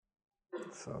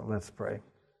So let's pray.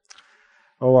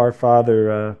 Oh, our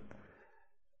Father,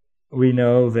 we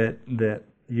know that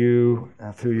you,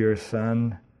 through your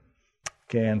Son,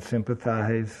 can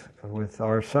sympathize with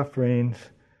our sufferings,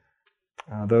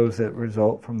 those that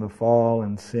result from the fall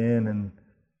and sin, and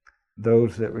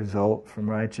those that result from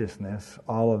righteousness,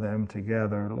 all of them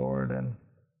together, Lord. And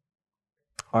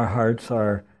our hearts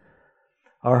are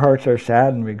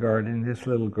saddened regarding this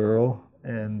little girl.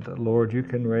 And Lord, you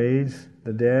can raise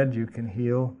the dead, you can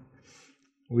heal.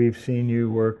 We've seen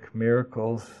you work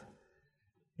miracles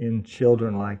in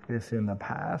children like this in the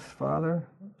past, Father.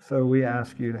 So we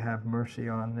ask you to have mercy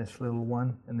on this little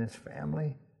one and this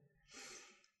family,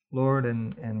 Lord,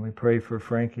 and we pray for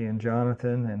Frankie and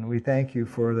Jonathan, and we thank you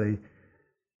for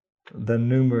the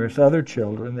numerous other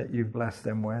children that you've blessed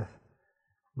them with.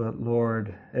 But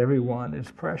Lord, everyone is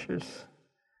precious,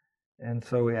 and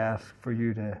so we ask for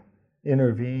you to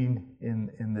intervene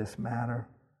in this matter.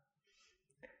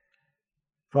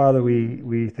 Father,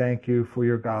 we thank you for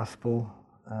your gospel.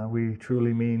 We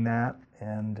truly mean that,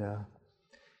 and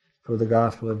for the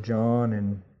Gospel of John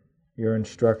and your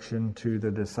instruction to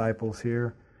the disciples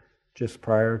here just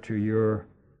prior to your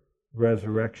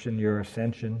resurrection, your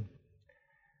ascension,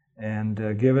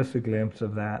 and give us a glimpse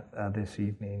of that this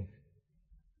evening.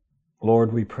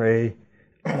 Lord, we pray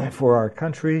for our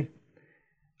country.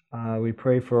 We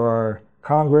pray for our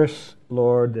Congress,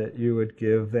 Lord, that you would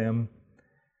give them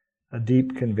a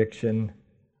deep conviction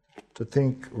to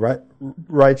think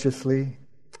righteously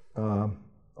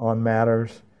on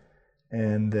matters,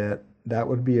 and that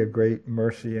would be a great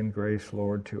mercy and grace,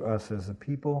 Lord, to us as a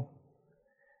people.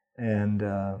 And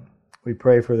we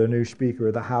pray for the new Speaker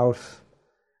of the House,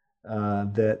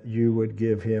 that you would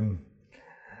give him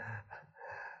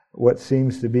what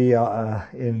seems to be an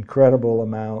incredible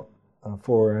amount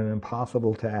for an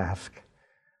impossible task,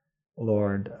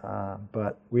 Lord.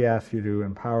 But we ask you to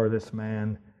empower this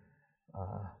man.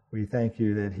 We thank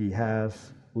you that he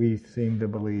has, we seem to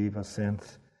believe, a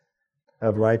sense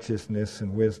of righteousness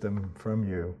and wisdom from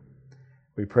you.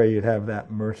 We pray you'd have that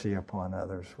mercy upon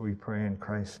others. We pray in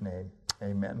Christ's name.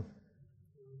 Amen.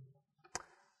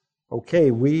 Okay,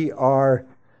 we are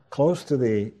close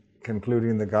to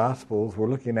concluding the Gospels. We're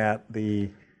looking at the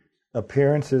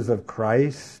appearances of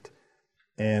Christ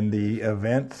and the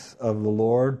events of the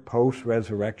Lord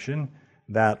post-resurrection,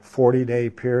 that 40-day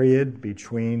period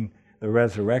between the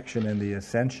resurrection and the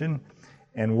ascension.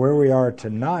 And where we are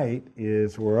tonight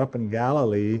is we're up in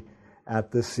Galilee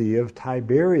at the Sea of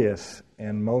Tiberias,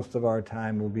 and most of our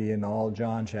time will be in all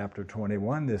John chapter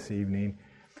 21 this evening.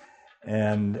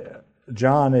 And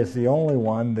John is the only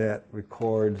one that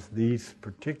records these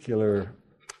particular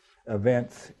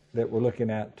events that we're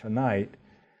looking at tonight.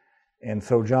 And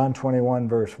so John 21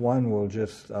 verse 1,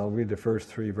 I'll read the first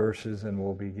 3 verses and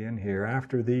we'll begin here.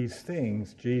 After these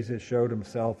things, Jesus showed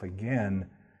himself again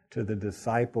to the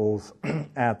disciples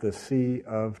at the Sea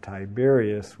of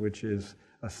Tiberias, which is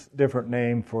a different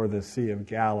name for the Sea of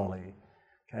Galilee.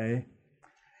 Okay?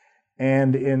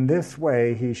 And in this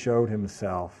way he showed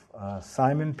himself.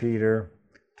 Simon Peter,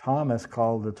 Thomas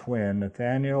called the twin,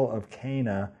 Nathanael of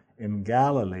Cana in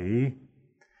Galilee.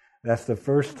 That's the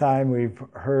first time we've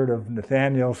heard of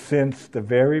Nathanael since the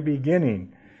very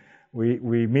beginning.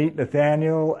 We meet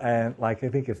Nathanael, and I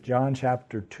think it's John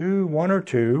chapter 2, 1 or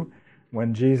 2,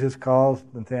 when Jesus calls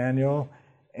Nathanael,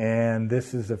 and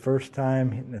this is the first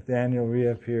time Nathanael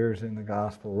reappears in the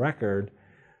gospel record.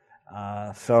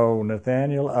 So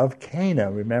Nathanael of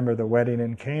Cana, remember the wedding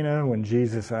in Cana when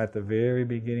Jesus, at the very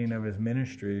beginning of his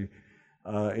ministry,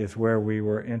 is where we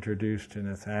were introduced to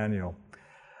Nathanael.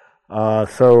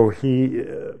 So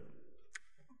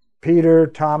Peter,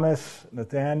 Thomas,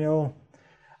 Nathanael,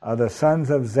 the sons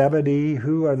of Zebedee.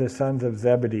 Who are the sons of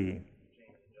Zebedee?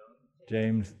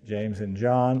 James and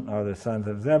John are the sons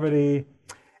of Zebedee.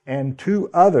 And 2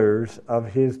 others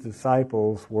of his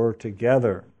disciples were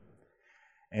together.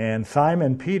 And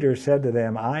Simon Peter said to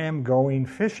them, I am going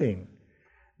fishing.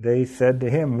 They said to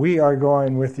him, we are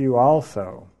going with you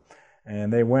also.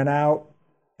 And they went out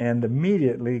and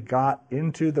immediately got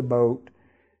into the boat,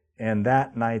 and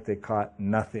that night they caught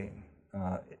nothing.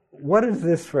 What does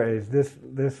this phrase,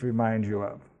 this remind you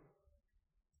of?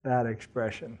 That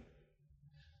expression.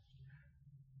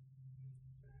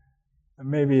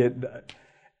 Maybe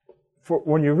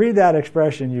when you read that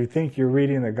expression, you think you're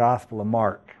reading the Gospel of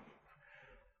Mark.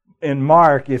 In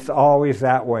Mark, it's always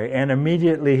that way. And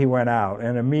immediately he went out,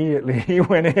 and immediately he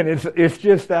went in. It's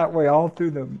just that way all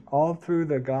through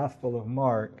the Gospel of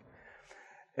Mark.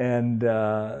 And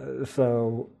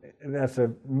so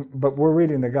but we're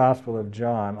reading the Gospel of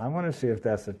John. I want to see if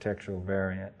that's a textual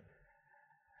variant.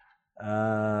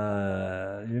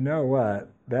 know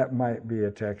what? That might be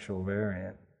a textual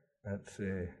variant. Let's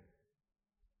see.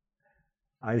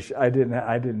 I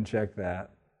didn't check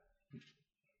that,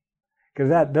 because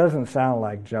that doesn't sound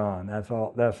like John. That's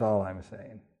all I'm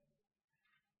saying.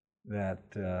 That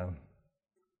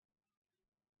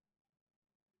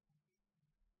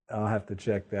I'll have to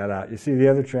check that out. You see, the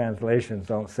other translations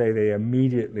don't say they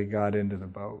immediately got into the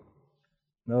boat.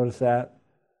 Notice that?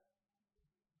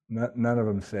 None of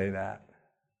them say that.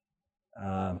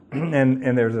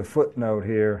 And there's a footnote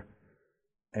here,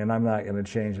 and I'm not going to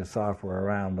change the software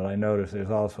around, but I notice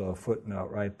there's also a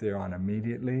footnote right there on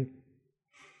immediately.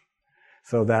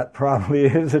 So that probably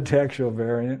is a textual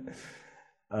variant,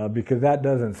 because that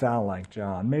doesn't sound like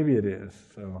John. Maybe it is.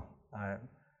 So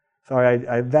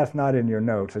sorry, that's not in your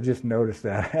notes. I just noticed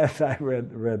that as I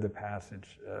read the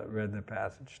passage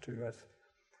to us.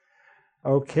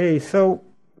 Okay, so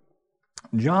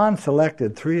John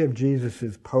selected 3 of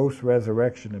Jesus'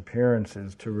 post-resurrection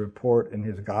appearances to report in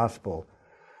his gospel.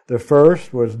 The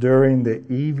first was during the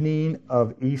evening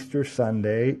of Easter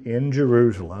Sunday in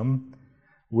Jerusalem,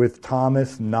 with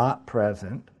Thomas not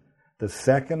present. The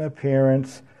second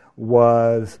appearance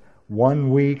was 1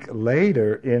 week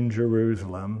later in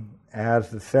Jerusalem, as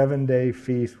the 7-day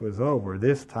feast was over.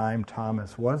 This time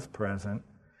Thomas was present,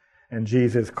 and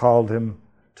Jesus called him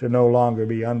to no longer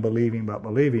be unbelieving but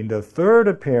believing. The third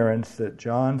appearance that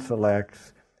John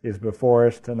selects is before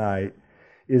us tonight,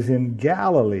 is in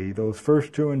Galilee. Those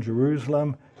first 2 in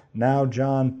Jerusalem, now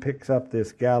John picks up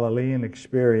this Galilean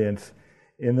experience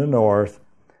in the north,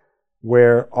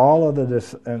 where all of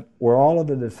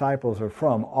the disciples are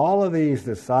from. All of these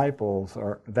disciples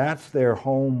that's their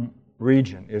home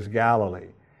region, is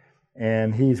Galilee.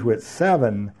 And he's with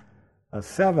 7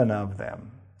 of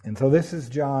them. And so this is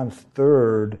John's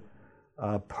third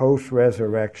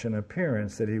post-resurrection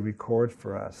appearance that he records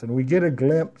for us. And we get a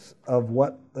glimpse of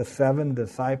what the 7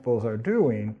 disciples are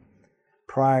doing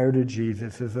prior to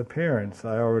Jesus' appearance.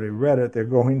 I already read it. They're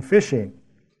going fishing.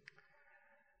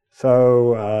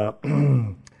 So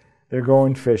they're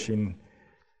going fishing.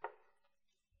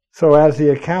 So as the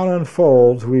account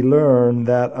unfolds, we learn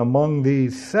that among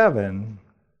these 7,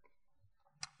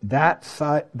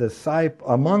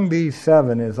 among these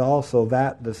 7 is also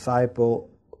that disciple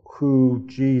who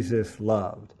Jesus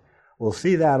loved. We'll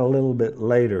see that a little bit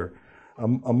later.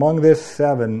 Among this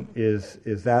 7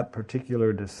 is that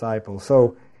particular disciple.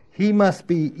 So he must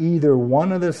be either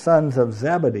one of the sons of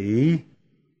Zebedee,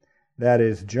 that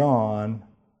is John,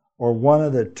 or one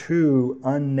of the 2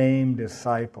 unnamed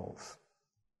disciples.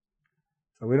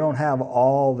 So we don't have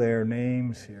all their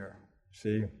names here,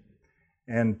 see?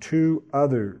 And 2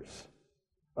 others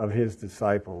of his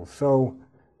disciples. So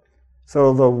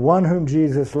the one whom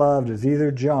Jesus loved is either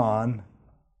John,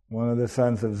 one of the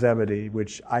sons of Zebedee,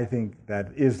 which I think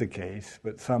that is the case,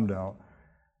 but some don't.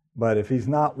 But if he's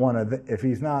not one of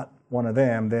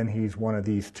them, then he's one of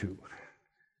these 2.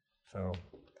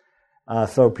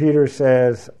 So Peter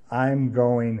says, "I'm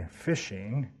going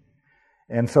fishing."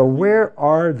 And so where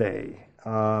are they?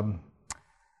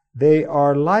 They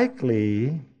are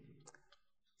likely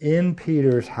in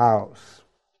Peter's house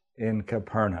in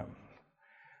Capernaum.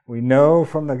 We know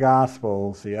from the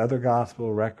Gospels, the other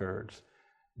Gospel records,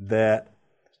 that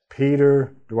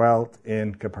Peter dwelt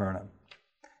in Capernaum.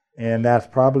 And that's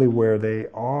probably where they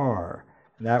are.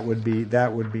 That would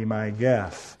be my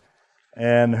guess.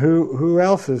 And who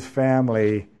else's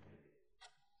family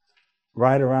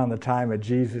right around the time of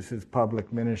Jesus'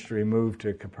 public ministry moved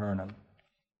to Capernaum?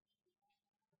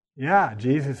 Yeah,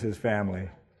 Jesus' family,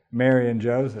 Mary and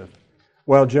Joseph.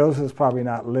 Well, Joseph's probably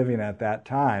not living at that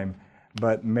time,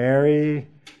 but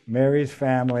Mary's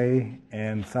family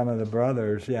and some of the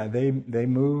brothers, yeah, they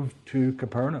moved to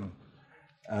Capernaum.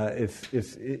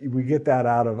 We get that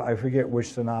out of, I forget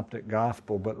which synoptic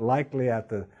gospel, but likely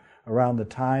around the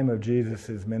time of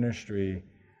Jesus' ministry,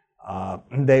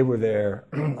 they were there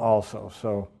also.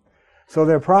 So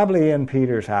they're probably in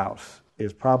Peter's house,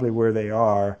 is probably where they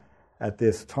are at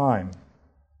this time.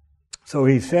 So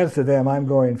he says to them, "I'm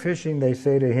going fishing." They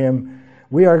say to him,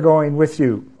 "We are going with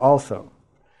you also."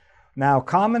 Now,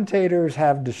 commentators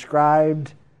have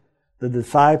described the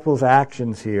disciples'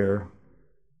 actions here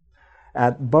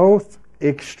at both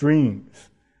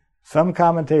extremes. Some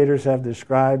commentators have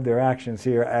described their actions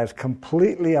here as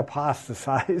completely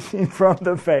apostatizing from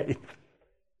the faith.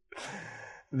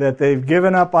 That they've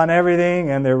given up on everything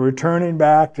and they're returning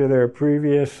back to their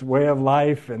previous way of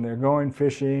life and they're going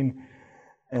fishing.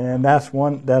 And that's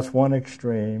one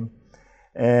extreme.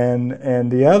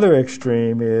 And the other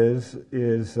extreme is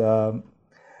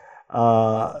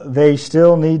they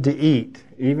still need to eat.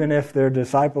 Even if they're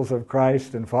disciples of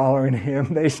Christ and following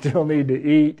Him, they still need to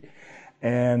eat,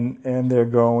 and they're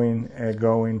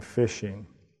going fishing.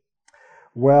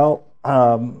 Well,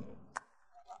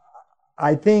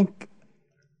 I think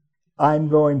I'm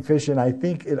going fishing. I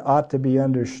think it ought to be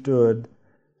understood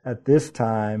at this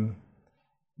time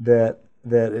that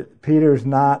Peter's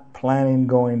not planning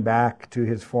going back to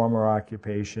his former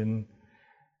occupation,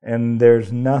 and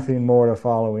there's nothing more to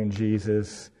following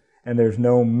Jesus, and there's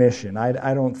no mission.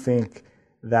 I don't think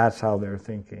that's how they're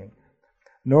thinking.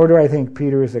 Nor do I think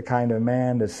Peter is the kind of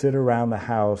man to sit around the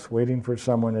house waiting for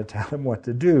someone to tell him what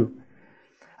to do.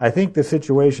 I think the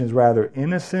situation is rather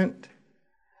innocent,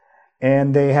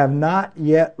 and they have not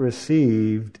yet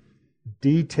received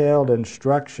detailed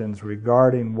instructions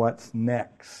regarding what's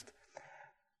next.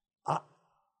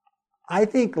 I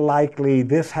think likely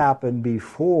this happened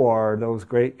before those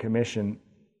Great Commission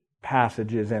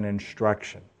passages and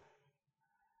instruction.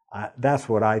 That's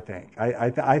what I think.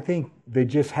 I think they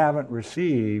just haven't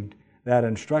received that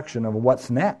instruction of what's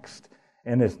next,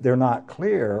 and they're not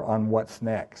clear on what's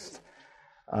next.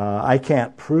 I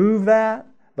can't prove that,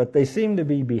 but they seem to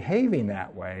be behaving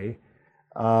that way.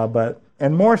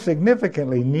 And more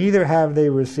significantly, neither have they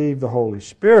received the Holy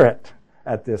Spirit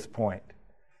at this point.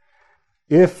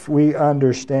 If we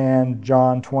understand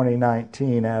John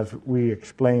 20:19 as we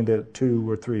explained it 2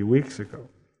 or 3 weeks ago.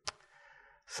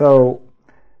 So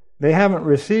they haven't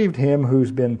received Him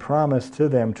who's been promised to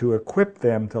them to equip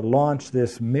them to launch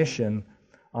this mission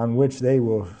on which they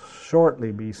will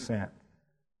shortly be sent.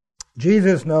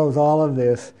 Jesus knows all of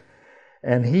this,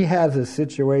 and He has the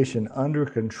situation under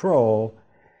control,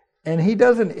 and He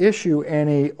doesn't issue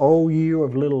any "O you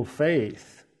of little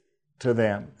faith" to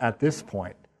them at this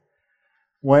point.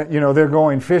 When they're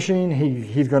going fishing,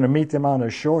 He's going to meet them on the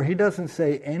shore. He doesn't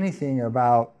say anything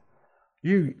about,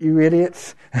 you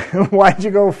idiots, why'd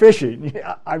you go fishing?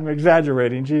 I'm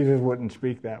exaggerating. Jesus wouldn't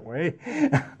speak that way.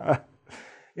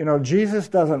 Jesus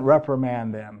doesn't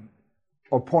reprimand them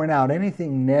or point out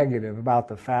anything negative about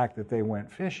the fact that they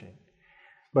went fishing.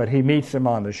 But He meets them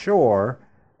on the shore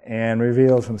and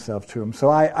reveals Himself to them.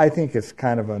 So I think it's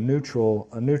kind of a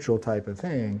neutral type of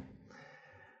thing.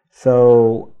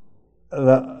 So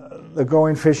the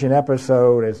going fishing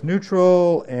episode is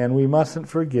neutral, and we mustn't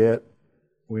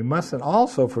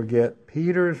also forget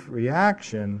Peter's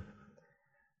reaction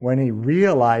when he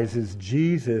realizes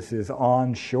Jesus is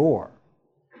on shore.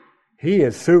 He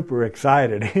is super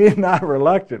excited. He's not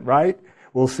reluctant, right?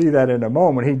 We'll see that in a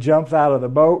moment. He jumps out of the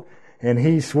boat and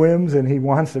he swims and he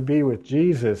wants to be with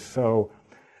Jesus. So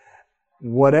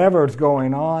whatever's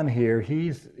going on here,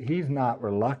 he's not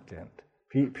reluctant.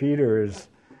 Peter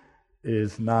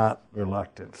is not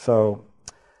reluctant. So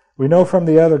we know from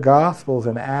the other Gospels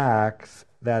and Acts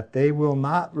that they will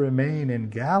not remain in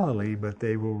Galilee, but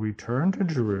they will return to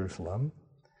Jerusalem.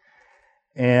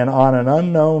 And on an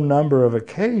unknown number of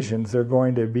occasions, they're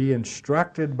going to be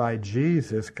instructed by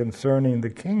Jesus concerning the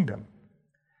kingdom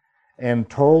and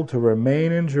told to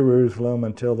remain in Jerusalem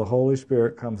until the Holy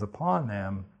Spirit comes upon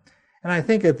them. And I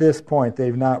think at this point,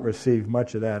 they've not received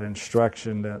much of that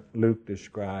instruction that Luke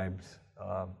describes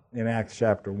in Acts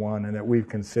chapter 1 and that we've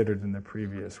considered in the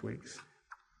previous weeks.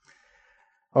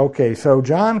 Okay, so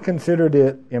John considered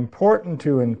it important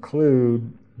to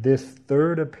include this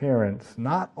third appearance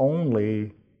not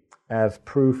only as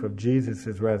proof of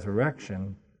Jesus'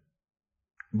 resurrection,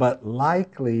 but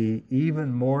likely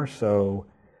even more so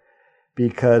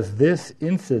because this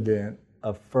incident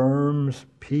affirms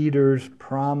Peter's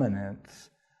prominence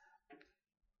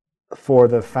for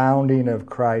the founding of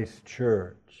Christ's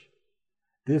church.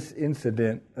 This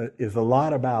incident is a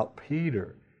lot about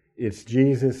Peter. It's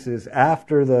Jesus's,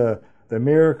 after the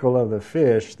miracle of the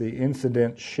fish, the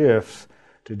incident shifts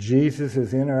to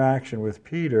Jesus' interaction with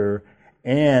Peter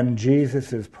and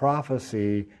Jesus'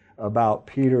 prophecy about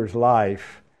Peter's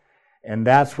life. And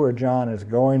that's where John is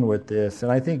going with this.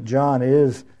 And I think John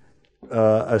is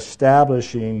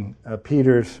establishing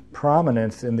Peter's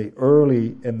prominence in the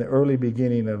early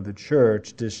beginning of the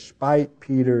church, despite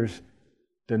Peter's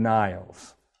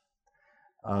denials.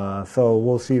 So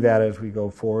we'll see that as we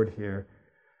go forward here.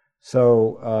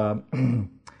 So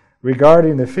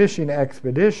regarding the fishing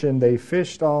expedition, they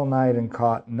fished all night and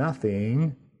caught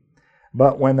nothing.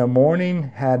 But when the morning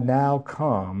had now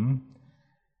come,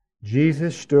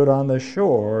 Jesus stood on the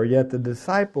shore, yet the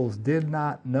disciples did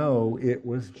not know it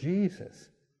was Jesus.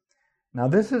 Now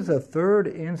this is a third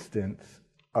instance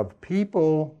of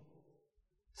people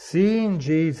seeing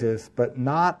Jesus but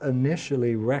not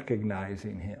initially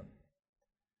recognizing Him.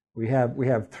 We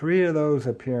have 3 of those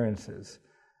appearances.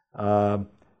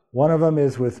 One of them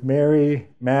is with Mary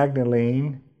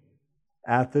Magdalene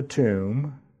at the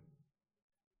tomb.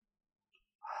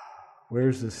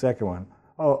 Where's the second one?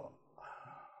 Oh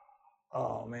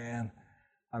man,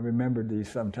 I remembered these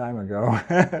some time ago.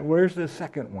 Where's the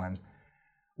second one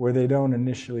where they don't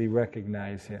initially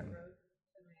recognize him?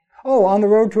 Oh, on the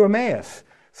road to Emmaus.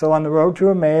 So on the road to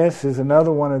Emmaus is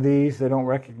another one of these. They don't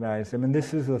recognize him, and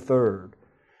this is the third.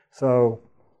 So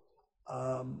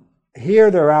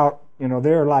here they're out.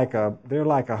 They're like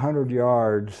 100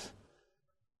 yards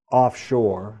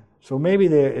offshore. So maybe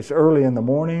it's early in the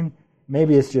morning.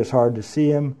 Maybe it's just hard to see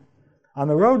him. On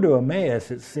the road to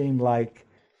Emmaus, it seemed like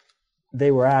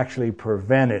they were actually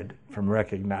prevented from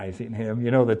recognizing him.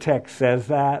 The text says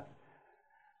that.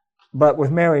 But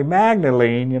with Mary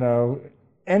Magdalene,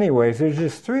 anyways, there's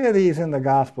just 3 of these in the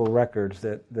gospel records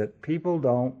that people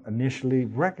don't initially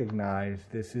recognize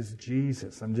this is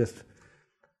Jesus. I'm just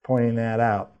pointing that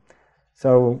out.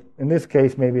 So in this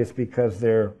case, maybe it's because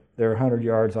they're 100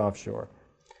 yards offshore.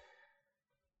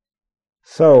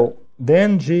 So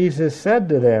then Jesus said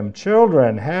to them,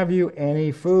 "Children, have you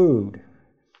any food?"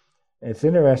 It's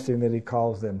interesting that he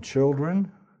calls them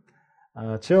children.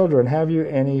 Children, have you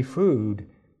any food?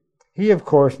 He, of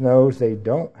course, knows they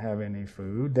don't have any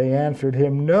food. They answered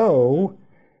him, "No."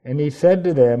 And he said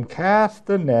to them, "Cast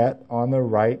the net on the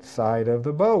right side of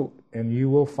the boat, and you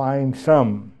will find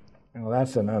some."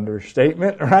 That's an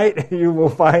understatement, right? You will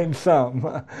find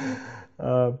some.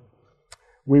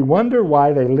 We wonder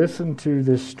why they listened to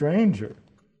this stranger.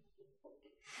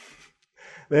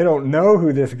 They don't know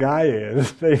who this guy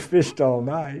is. They fished all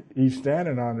night. He's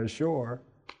standing on the shore.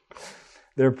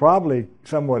 They're probably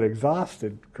somewhat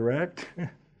exhausted, correct?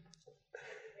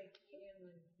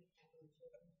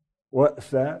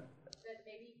 What's that?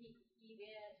 Maybe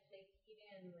they keyed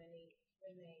in when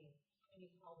he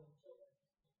called them children.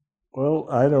 Well,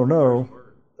 I don't know.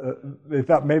 They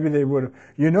thought maybe they would have.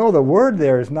 The word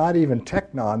there is not even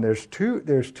teknon.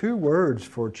 There's two words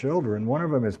for children. One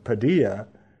of them is paideia,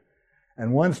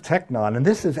 and one's teknon. And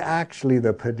this is actually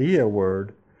the paideia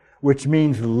word, which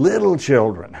means little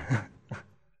children.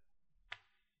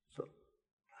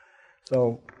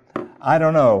 So I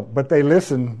don't know, but they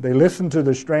listened to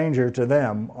the stranger to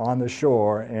them on the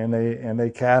shore, and they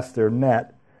cast their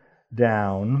net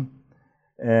down,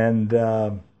 and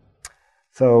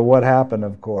so what happened,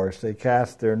 of course? They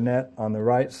cast their net on the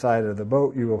right side of the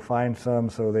boat. You will find some.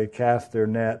 So they cast their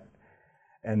net,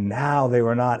 and now they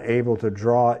were not able to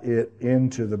draw it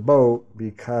into the boat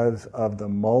because of the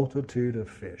multitude of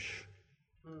fish.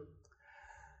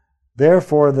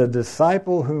 Therefore, the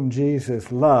disciple whom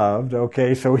Jesus loved,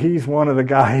 okay, so he's one of the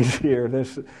guys here.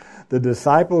 The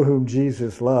disciple whom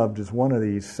Jesus loved is one of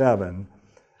these 7,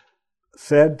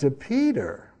 said to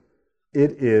Peter,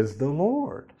 "It is the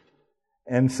Lord."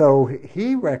 And so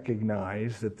he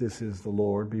recognized that this is the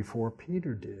Lord before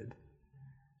Peter did.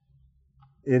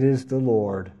 It is the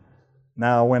Lord.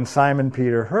 Now, when Simon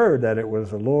Peter heard that it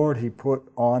was the Lord, he put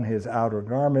on his outer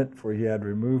garment, for he had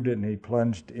removed it, and he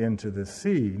plunged into the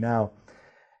sea. Now,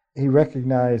 he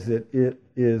recognized that it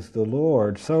is the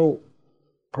Lord. So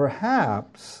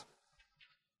perhaps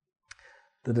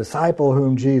the disciple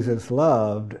whom Jesus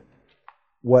loved,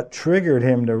 what triggered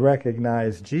him to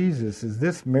recognize Jesus is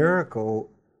this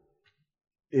miracle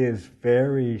is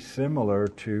very similar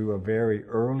to a very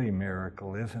early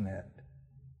miracle, isn't it?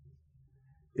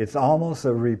 It's almost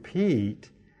a repeat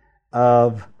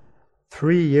of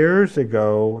 3 years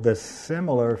ago, the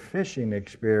similar fishing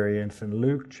experience in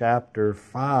Luke chapter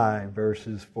 5,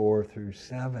 verses 4 through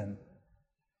 7.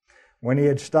 When he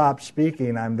had stopped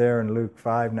speaking, I'm there in Luke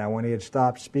 5 now, when he had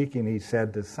stopped speaking, he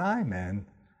said to Simon,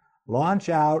 "Launch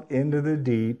out into the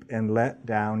deep and let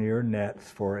down your nets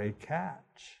for a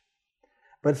catch."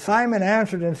 But Simon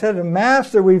answered and said,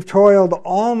 "Master, we've toiled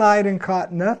all night and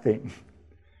caught nothing."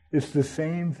 It's the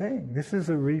same thing. This is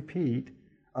a repeat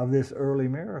of this early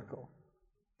miracle.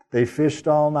 They fished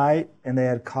all night and they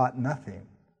had caught nothing.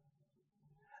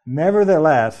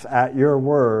 "Nevertheless, at your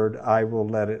word, I will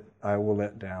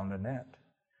let down the net."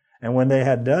 And when they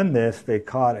had done this, they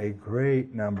caught a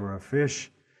great number of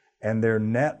fish, and their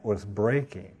net was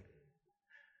breaking.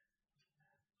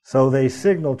 So they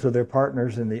signaled to their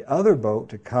partners in the other boat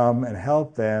to come and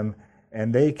help them,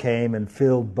 and they came and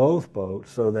filled both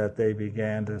boats so that they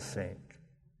began to sink.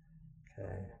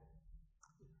 Okay.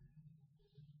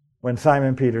 When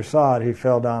Simon Peter saw it, he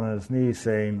fell down on his knees,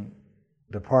 saying,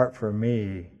 "Depart from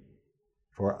me,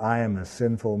 for I am a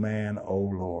sinful man, O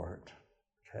Lord."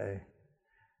 Okay.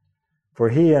 For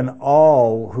he and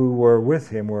all who were with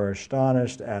him were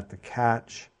astonished at the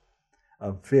catch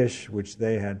of fish which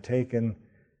they had taken.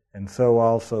 And so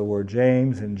also were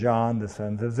James and John, the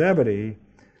sons of Zebedee,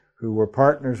 who were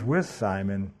partners with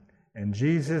Simon. And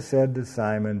Jesus said to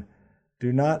Simon,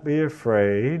 "Do not be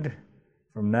afraid.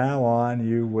 From now on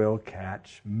you will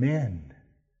catch men."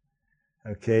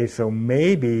 Okay, so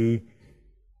maybe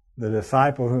the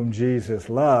disciple whom Jesus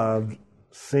loved,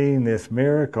 seeing this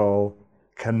miracle,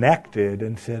 connected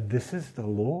and said, "This is the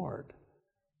Lord."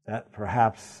 That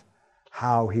perhaps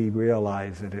how he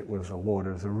realized that it was the Lord.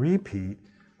 It was a repeat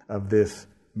of this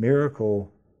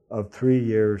miracle of 3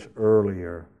 years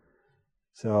earlier.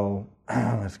 So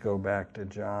let's go back to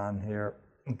John here.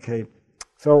 Okay,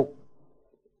 so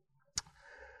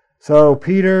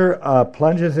Peter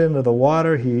plunges into the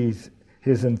water. His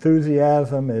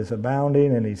enthusiasm is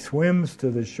abounding, and he swims to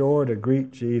the shore to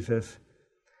greet Jesus.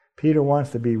 Peter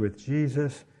wants to be with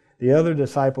Jesus. The other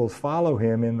disciples follow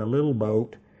him in the little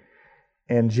boat,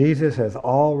 and Jesus has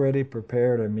already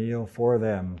prepared a meal for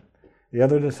them. The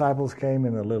other disciples came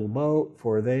in the little boat,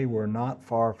 for they were not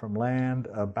far from land,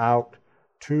 about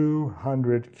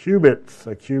 200 cubits.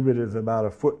 A cubit is about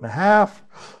 1.5 feet,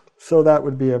 so that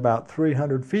would be about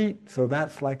 300 feet, so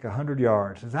that's like 100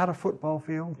 yards. Is that a football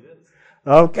field? It is.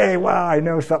 Okay, wow, I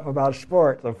know something about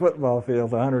sports. A football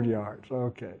field's 100 yards.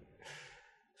 Okay.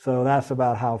 So that's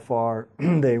about how far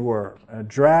they were,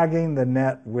 dragging the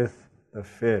net with the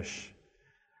fish.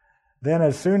 Then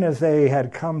as soon as they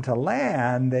had come to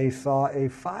land, they saw a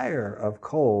fire of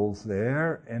coals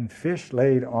there, and fish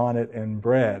laid on it and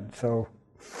bread. So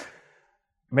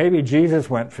maybe Jesus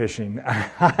went fishing.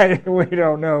 We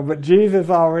don't know, but Jesus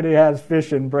already has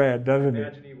fish and bread, doesn't he?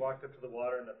 Imagine he walked up to the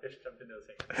water and the fish jumped into his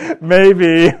hand.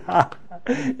 Maybe.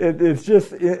 It's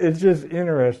just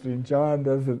interesting. John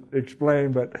doesn't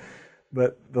explain, but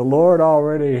the Lord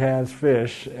already has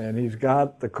fish, and he's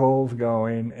got the coals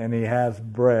going, and he has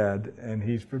bread, and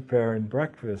he's preparing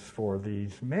breakfast for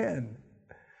these men.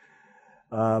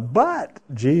 But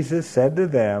Jesus said to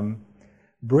them,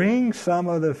 "Bring some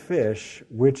of the fish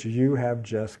which you have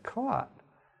just caught."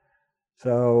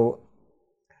 So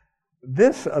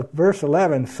this, verse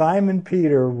 11, Simon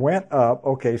Peter went up.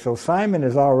 Okay, so Simon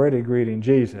is already greeting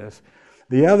Jesus.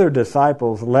 The other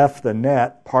disciples left the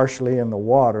net partially in the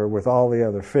water with all the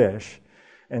other fish.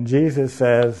 And Jesus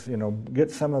says, get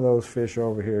some of those fish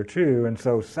over here too. And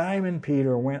so Simon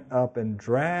Peter went up and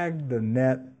dragged the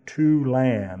net to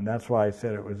land. That's why I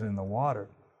said it was in the water.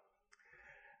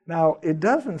 Now, it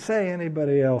doesn't say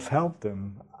anybody else helped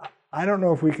him. I don't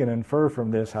know if we can infer from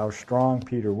this how strong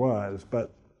Peter was,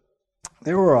 but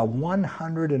there were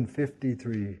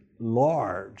 153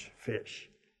 large fish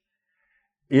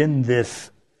in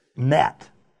this net.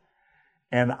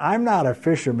 And I'm not a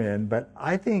fisherman, but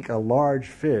I think a large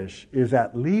fish is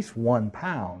at least 1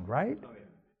 pound, right? Oh, yeah.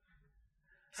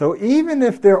 So even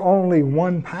if they're only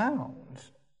 1 pound,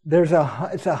 it's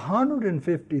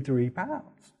 153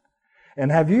 pounds.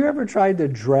 And have you ever tried to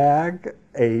drag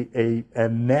a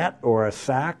net or a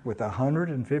sack with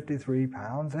 153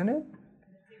 pounds in it?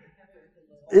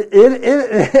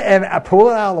 And I pull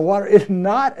it out of the water. It's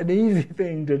not an easy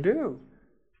thing to do.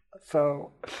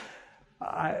 So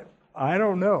I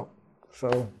don't know.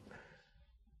 So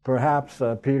perhaps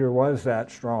Peter was that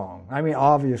strong. I mean,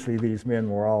 obviously these men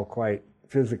were all quite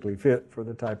physically fit for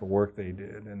the type of work they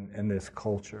did in this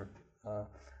culture.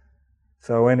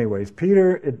 So anyways,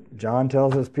 John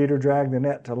tells us Peter dragged the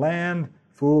net to land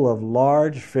full of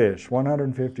large fish,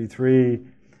 153.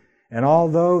 And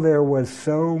although there was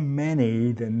so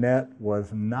many, the net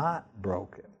was not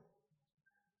broken.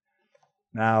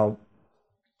 Now,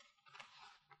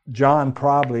 John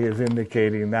probably is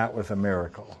indicating that was a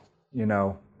miracle,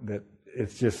 that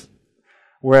it's just,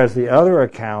 whereas the other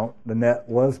account, the net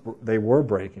they were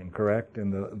breaking, correct, in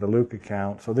the Luke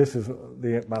account. So this is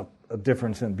about a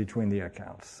difference in between the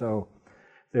accounts. So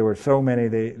there were so many,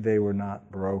 they were not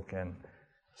broken.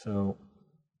 So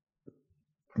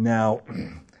now,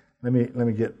 let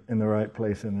me get in the right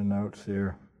place in the notes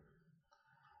here.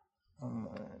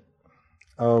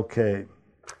 Okay,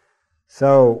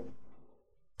 so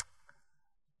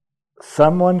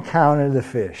someone counted the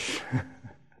fish.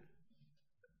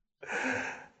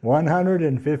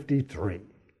 153.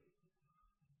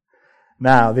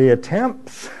 Now, the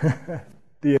attempts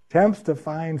to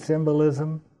find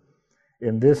symbolism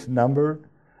in this number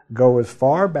go as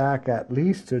far back at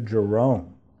least to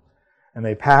Jerome. And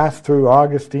they pass through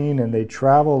Augustine, and they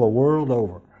travel the world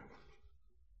over.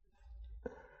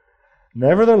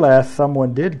 Nevertheless,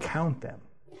 someone did count them.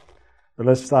 But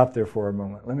let's stop there for a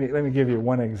moment. Let me give you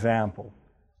one example.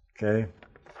 Okay?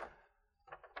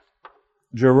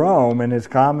 Jerome, in his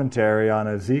commentary on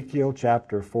Ezekiel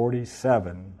chapter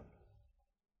 47,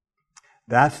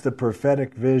 That's the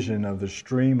prophetic vision of the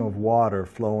stream of water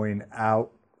flowing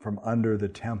out from under the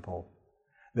temple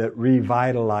that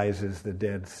revitalizes the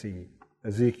Dead Sea.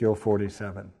 Ezekiel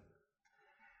 47.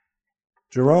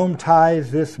 Jerome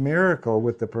ties this miracle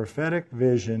with the prophetic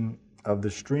vision of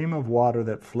the stream of water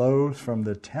that flows from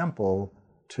the temple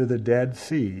to the Dead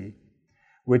Sea,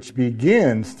 which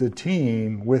begins to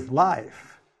teem with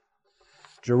life.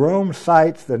 Jerome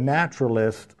cites the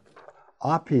naturalist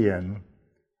Oppian,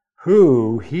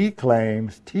 who, he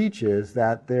claims, teaches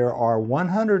that there are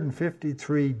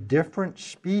 153 different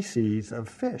species of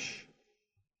fish.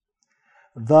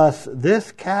 Thus,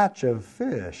 this catch of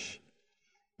fish,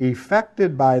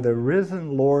 effected by the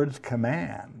risen Lord's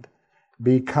command,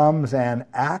 becomes an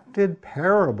acted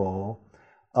parable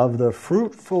of the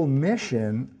fruitful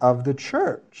mission of the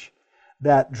church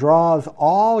that draws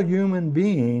all human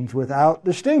beings without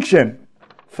distinction.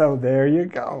 So there you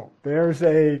go. There's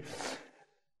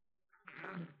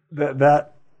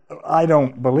that I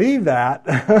don't believe that,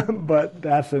 but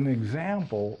that's an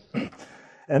example.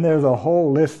 And there's a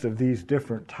whole list of these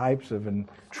different types of, and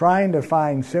trying to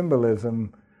find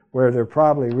symbolism where there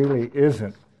probably really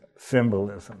isn't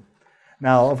symbolism.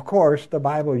 Now, of course, the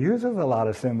Bible uses a lot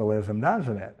of symbolism,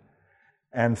 doesn't it?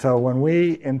 And so when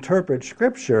we interpret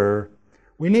Scripture,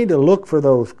 we need to look for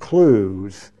those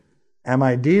clues. Am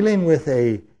I dealing with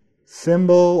a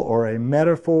symbol or a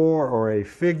metaphor or a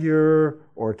figure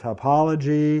or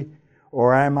topology,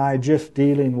 or am I just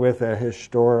dealing with a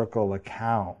historical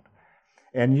account?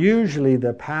 And usually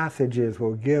the passages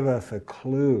will give us a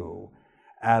clue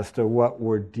as to what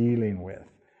we're dealing with.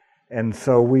 And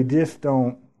so we just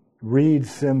don't read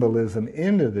symbolism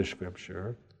into the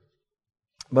Scripture.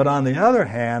 But on the other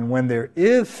hand, when there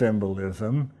is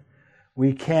symbolism,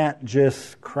 we can't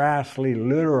just crassly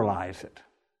literalize it.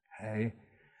 Okay?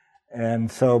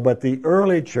 And so, but the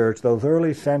early church, those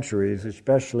early centuries,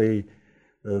 especially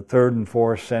the 3rd and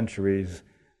 4th centuries,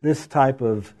 this type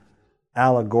of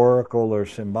allegorical or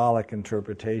symbolic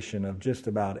interpretation of just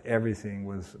about everything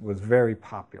was very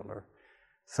popular.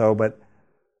 So, but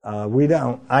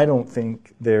I don't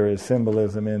think there is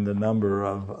symbolism in the number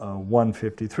of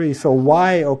 153. So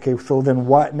why,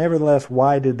 nevertheless,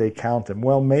 why did they count them?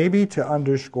 Well, maybe to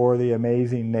underscore the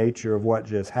amazing nature of what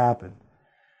just happened.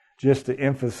 Just to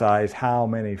emphasize how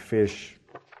many fish,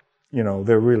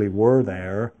 there really were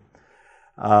there,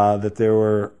 that there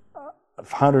were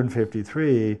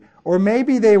 153, or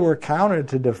maybe they were counted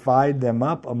to divide them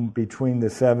up between the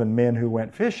 7 men who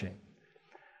went fishing.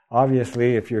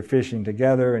 Obviously, if you're fishing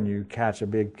together and you catch a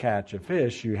big catch of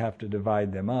fish, you have to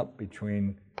divide them up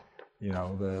between,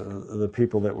 the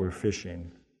people that were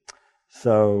fishing.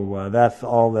 So that's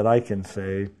all that I can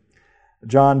say.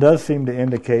 John does seem to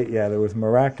indicate, there was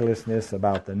miraculousness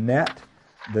about the net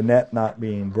not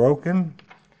being broken.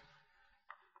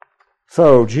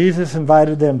 So Jesus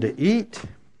invited them to eat.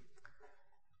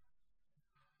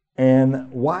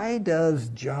 And why does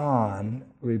John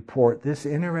report this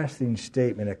interesting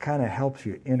statement? It kind of helps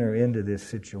you enter into this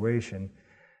situation.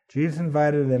 Jesus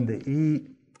invited them to eat,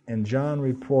 and John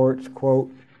reports,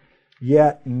 quote,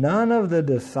 "Yet none of the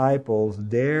disciples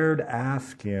dared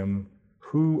ask him,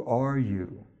 'Who are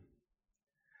you?'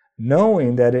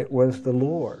 knowing that it was the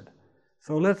Lord."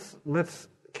 So let's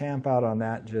camp out on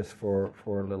that just for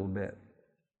a little bit.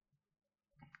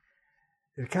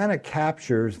 It kind of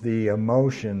captures the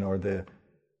emotion or the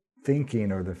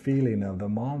thinking or the feeling of the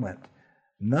moment.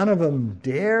 None of them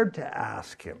dared to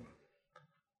ask him,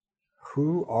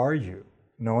 "Who are you?"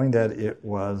 knowing that it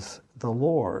was the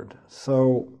Lord.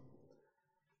 So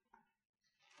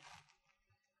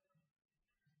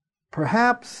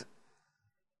perhaps,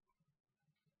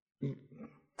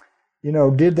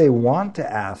 did they want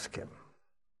to ask him?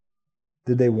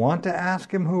 Did they want to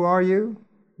ask him, "Who are you?"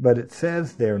 But it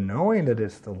says they're knowing that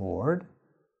it's the Lord.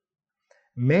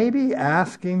 Maybe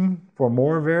asking for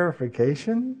more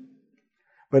verification.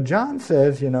 But John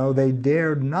says, they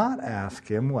dared not ask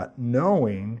him, what?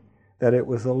 Knowing that it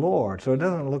was the Lord. So it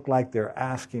doesn't look like they're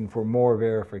asking for more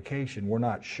verification. We're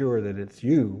not sure that it's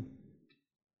you.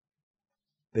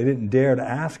 They didn't dare to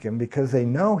ask him because they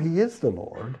know he is the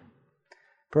Lord.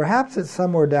 Perhaps it's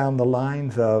somewhere down the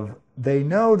lines of they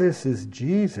know this is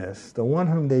Jesus, the one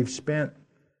whom they've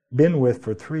been with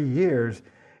for 3 years,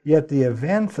 yet the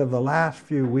events of the last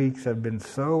few weeks have been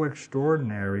so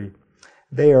extraordinary,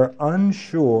 they are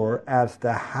unsure as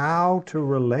to how to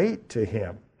relate to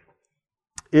him.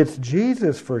 It's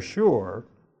Jesus for sure,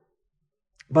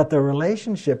 but the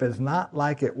relationship is not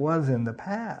like it was in the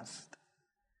past.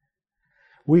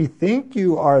 We think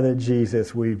you are the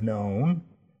Jesus we've known,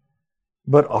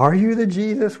 but are you the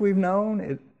Jesus we've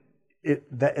known?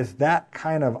 is that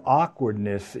kind of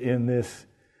awkwardness in this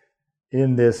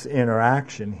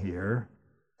interaction here.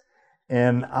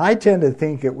 And I tend to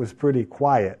think it was pretty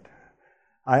quiet.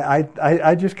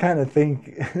 I just kind of think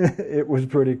it was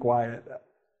pretty quiet.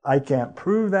 I can't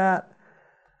prove that,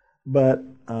 but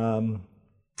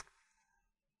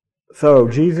so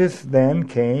Jesus then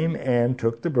came and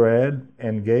took the bread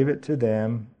and gave it to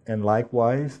them, and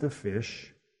likewise the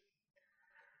fish.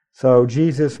 So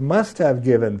Jesus must have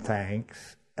given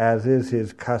thanks, as is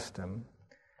his custom,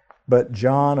 but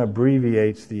John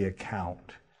abbreviates the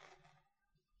account.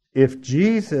 If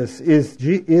Jesus is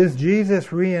Jesus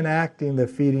reenacting the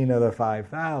feeding of the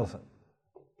 5,000?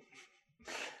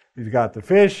 He's got the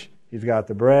fish, he's got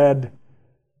the bread,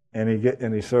 and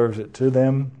he serves it to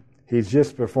them. He's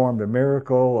just performed a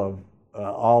miracle of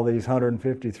all these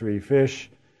 153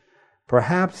 fish.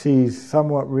 Perhaps he's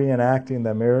somewhat reenacting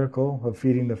the miracle of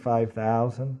feeding the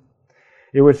 5,000.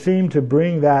 It would seem to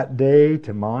bring that day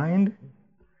to mind,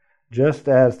 just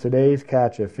as today's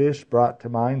catch of fish brought to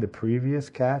mind the previous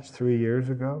catch 3 years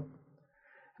ago.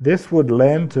 This would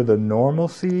lend to the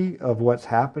normalcy of what's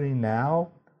happening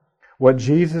now. What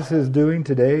Jesus is doing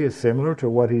today is similar to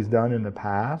what he's done in the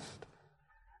past.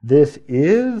 This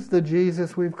is the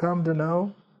Jesus we've come to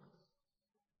know.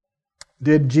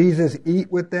 Did Jesus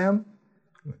eat with them?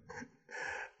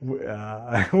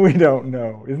 We don't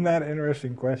know. Isn't that an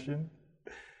interesting question?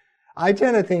 I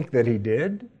tend to think that he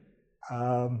did.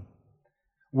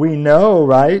 We know,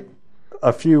 right,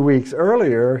 a few weeks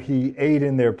earlier, he ate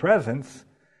in their presence.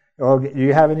 Oh, do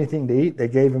you have anything to eat? They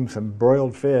gave him some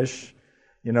broiled fish.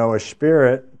 You know, a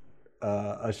spirit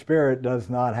does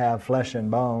not have flesh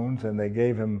and bones, and they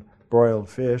gave him broiled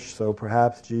fish. So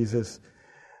perhaps Jesus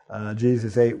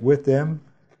ate with them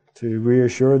to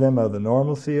reassure them of the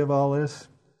normalcy of all this.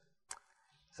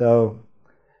 So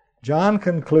John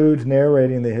concludes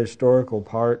narrating the historical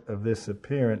part of this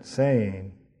appearance,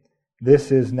 saying,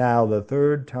 "This is now the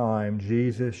third time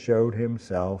Jesus showed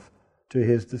himself to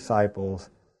his disciples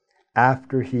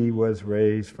after he was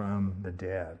raised from the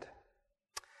dead."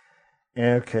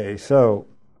 Okay, so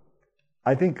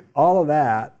I think all of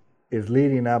that is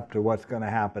leading up to what's going to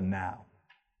happen now.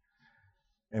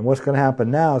 And what's going to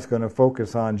happen now is going to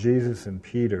focus on Jesus and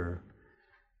Peter.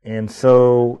 And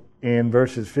so in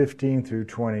verses 15 through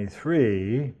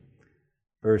 23,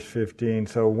 verse 15,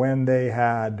 so when they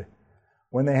had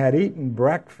eaten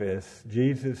breakfast,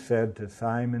 Jesus said to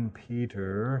Simon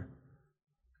Peter,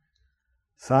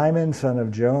 "Simon, son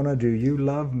of Jonah, do you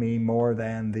love me more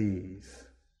than these?"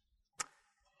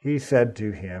 He said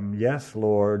to him, "Yes,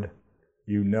 Lord,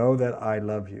 you know that I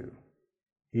love you."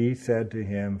 He said to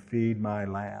him, "Feed my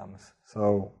lambs."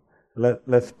 So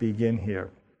let's begin here.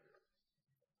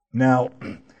 Now,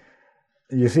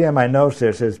 you see on my notes there,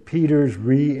 it says Peter's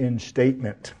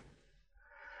reinstatement.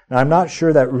 Now, I'm not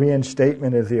sure that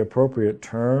reinstatement is the appropriate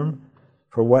term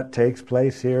for what takes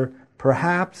place here.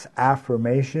 Perhaps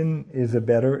affirmation is a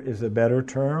better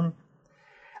term.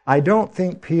 I don't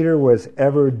think Peter was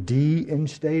ever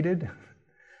deinstated,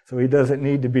 so he doesn't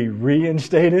need to be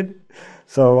reinstated.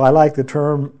 So I like the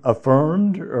term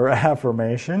affirmed or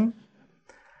affirmation.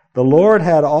 The Lord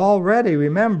had already,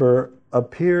 remember,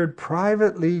 appeared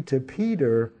privately to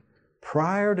Peter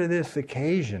prior to this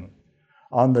occasion.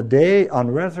 On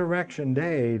Resurrection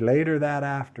Day, later that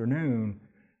afternoon,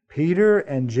 Peter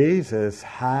and Jesus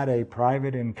had a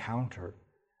private encounter.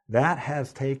 That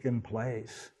has taken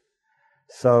place.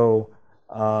 So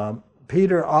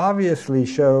Peter obviously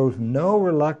shows no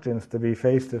reluctance to be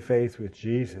face-to-face with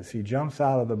Jesus. He jumps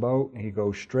out of the boat and he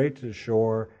goes straight to the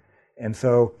shore. And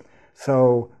so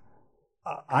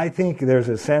I think there's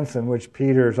a sense in which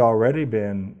Peter's already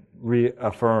been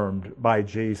reaffirmed by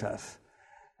Jesus,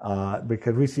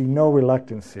 because we see no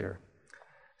reluctance here.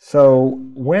 So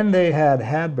when they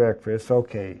had breakfast,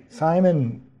 okay,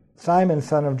 Simon,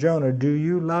 son of Jonah, do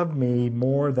you love me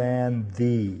more than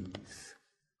these?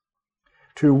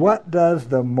 To what does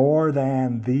the more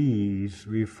than these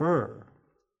refer?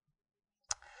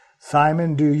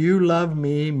 Simon, do you love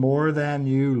me more than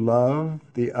you love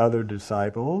the other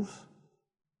disciples?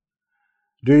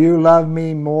 Do you love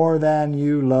me more than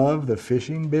you love the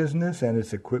fishing business and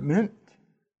its equipment?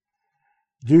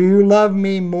 Do you love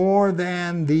me more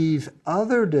than these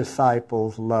other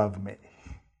disciples love me?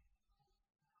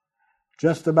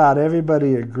 Just about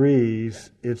everybody agrees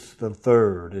it's the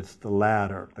third, it's the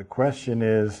latter. The question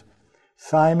is,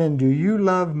 Simon, do you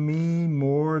love me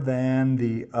more than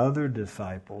the other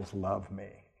disciples love me?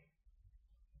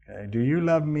 Okay, do you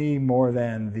love me more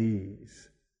than these?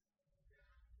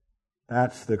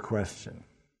 That's the question.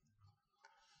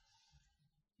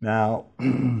 Now,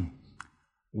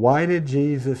 Why did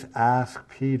Jesus ask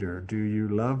Peter, "Do you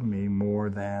love me more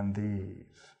than these?"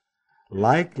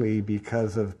 Likely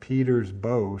because of Peter's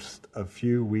boast a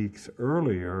few weeks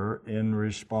earlier in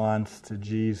response to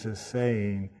Jesus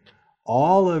saying,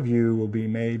 "All of you will be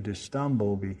made to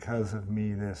stumble because of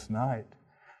me this night."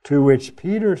 To which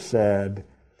Peter said,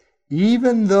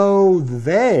 "Even though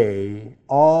they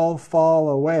all fall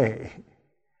away,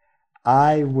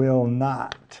 I will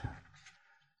not."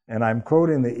 And I'm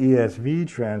quoting the ESV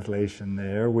translation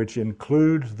there, which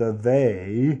includes the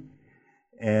 "they,"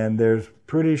 and there's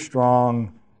pretty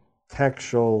strong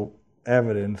textual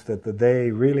evidence that the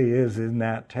 "they" really is in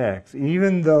that text.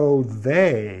 Even though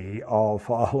they all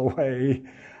fall away,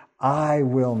 I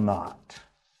will not.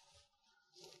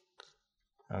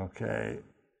 Okay.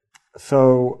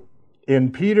 So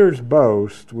in Peter's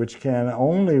boast, which can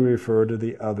only refer to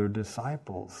the other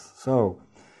disciples. So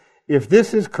if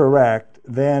this is correct,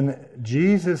 then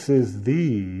Jesus'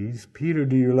 "these," Peter,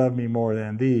 do you love me more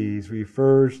than these,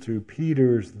 refers to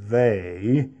Peter's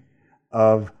 "they"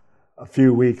 of a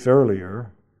few weeks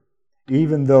earlier,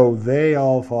 even though they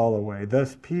all fall away.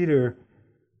 Thus, Peter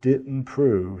didn't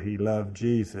prove he loved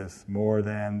Jesus more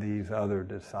than these other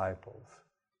disciples.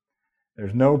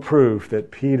 There's no proof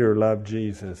that Peter loved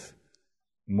Jesus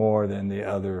more than the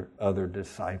other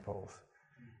disciples.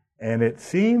 And it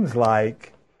seems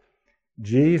like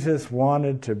Jesus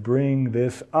wanted to bring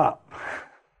this up.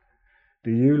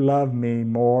 Do you love me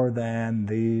more than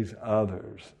these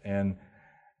others? And,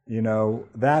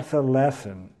 that's a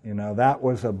lesson. That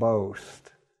was a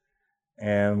boast.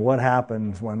 And what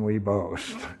happens when we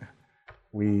boast?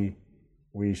 We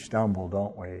stumble,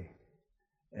 don't we?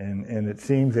 And it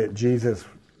seems that Jesus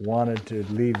wanted to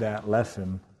leave that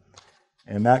lesson.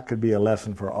 And that could be a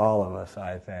lesson for all of us,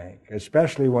 I think.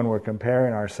 Especially when we're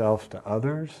comparing ourselves to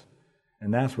others.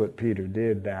 And that's what Peter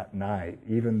did that night.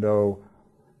 Even though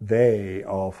they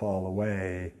all fall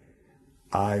away,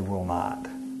 I will not.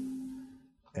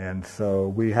 And so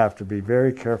we have to be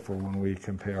very careful when we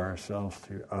compare ourselves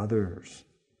to others.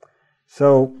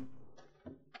 So,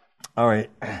 all right.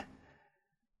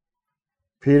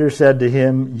 Peter said to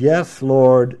him, "Yes,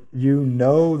 Lord, you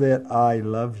know that I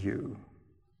love you."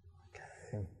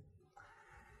 Okay.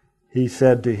 He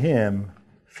said to him,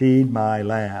 "Feed my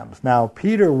lambs." Now,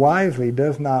 Peter wisely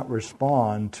does not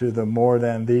respond to the "more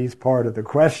than these" part of the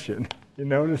question. You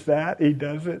notice that? He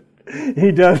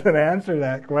doesn't answer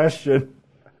that question.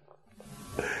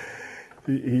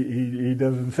 He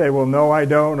doesn't say, "Well, no, I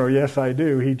don't," or "yes, I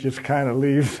do." He just kind of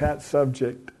leaves that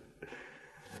subject.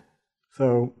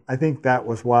 So I think that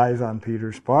was wise on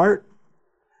Peter's part.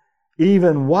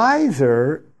 Even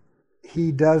wiser,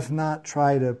 he does not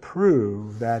try to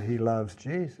prove that he loves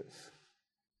Jesus.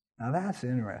 Now that's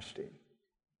interesting.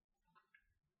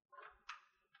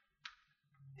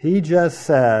 He just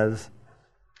says,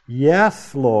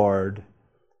 "Yes, Lord,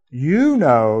 you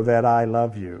know that I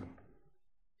love you."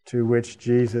 To which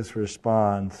Jesus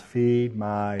responds, "Feed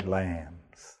my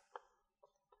lambs."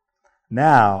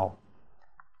 Now,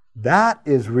 that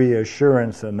is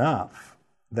reassurance enough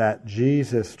that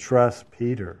Jesus trusts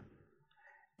Peter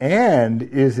and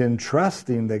is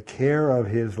entrusting the care of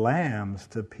his lambs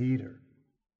to Peter.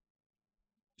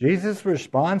 Jesus'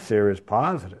 response here is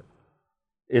positive.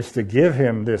 It's to give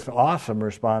him this awesome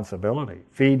responsibility.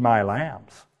 Feed my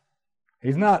lambs.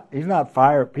 He's not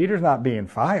fired. Peter's not being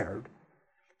fired.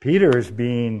 Peter is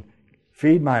being,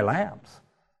 feed my lambs.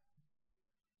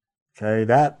 Okay,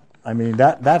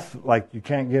 that's like, you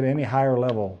can't get any higher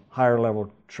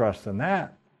level trust than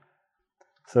that.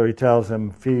 So he tells him,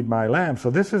 "Feed my lambs."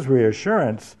 So this is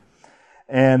reassurance,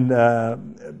 and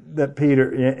that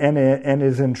Peter and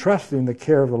is entrusting the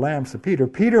care of the lambs to Peter.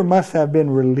 Peter must have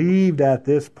been relieved at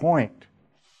this point.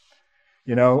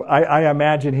 I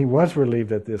imagine he was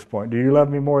relieved at this point. "Do you love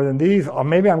me more than these? Or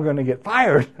maybe I'm going to get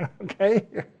fired." Okay?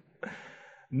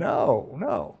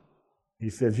 No. He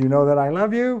says, "You know that I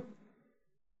love you?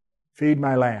 Feed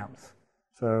my lambs."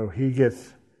 So he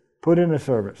gets put into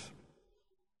service.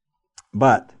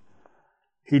 But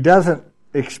he doesn't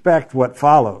expect what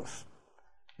follows.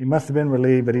 He must have been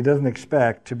relieved, but he doesn't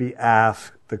expect to be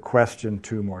asked the question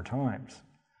 2 more times.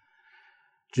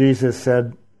 Jesus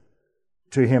said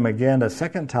to him again a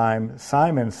second time,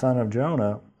 "Simon, son of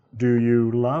Jonah, do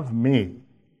you love me?"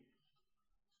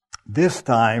 This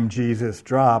time, Jesus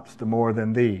drops the "more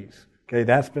than these." Okay,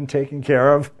 that's been taken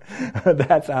care of.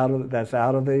 That's out of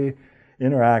the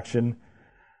interaction.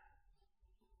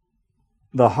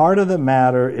 The heart of the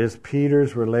matter is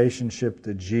Peter's relationship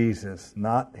to Jesus,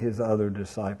 not his other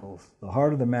disciples. The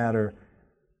heart of the matter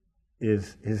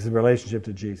is his relationship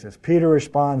to Jesus. Peter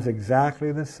responds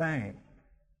exactly the same.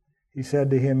 He said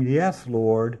to him, "Yes,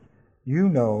 Lord, you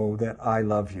know that I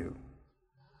love you."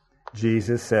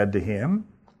 Jesus said to him,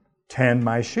 "Tend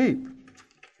my sheep."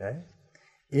 Okay?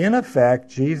 In effect,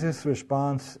 Jesus'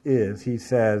 response is, he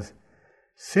says,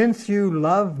 "Since you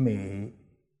love me,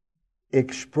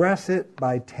 express it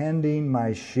by tending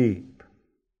my sheep."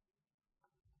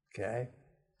 Okay?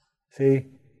 See,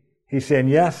 he's saying,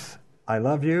 yes, I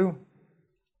love you,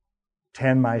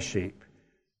 tend my sheep.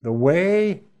 The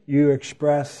way you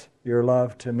express your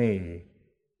love to me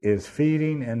is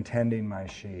feeding and tending my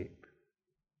sheep.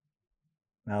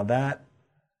 Now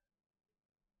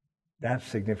that's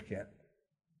significant.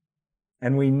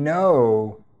 And we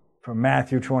know from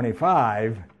Matthew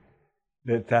 25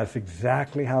 that that's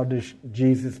exactly how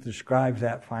Jesus describes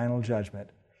that final judgment.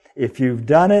 If you've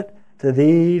done it to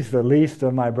these, the least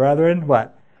of my brethren,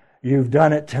 what? You've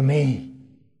done it to me.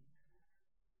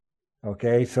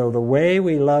 Okay, so the way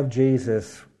we love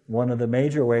Jesus, one of the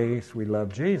major ways we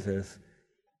love Jesus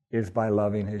is by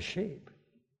loving his sheep.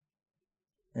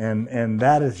 And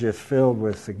that is just filled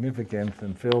with significance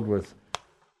and filled with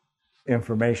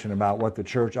information about what the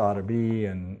church ought to be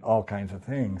and all kinds of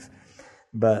things.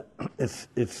 But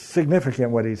it's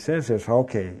significant what he says is,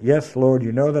 okay, yes, Lord,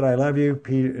 you know that I love you.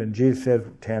 Peter, and Jesus says,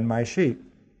 tend my sheep.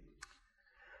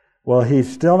 Well, he's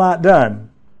still not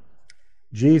done.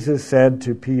 Jesus said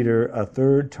to Peter a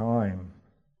third time,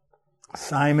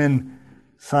 "Simon,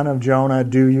 son of Jonah,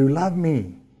 do you love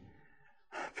me?"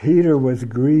 Peter was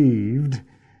grieved.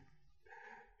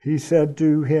 He said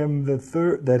to him the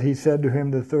third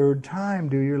time,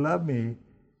 "Do you love me?"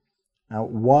 Now,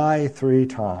 why 3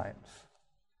 times?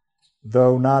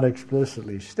 Though not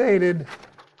explicitly stated,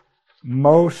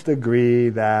 most agree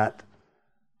that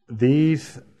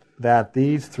these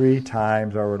 3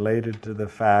 times are related to the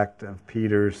fact of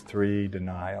Peter's 3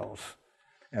 denials.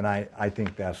 And I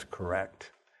think that's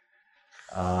correct.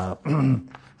 So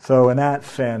in that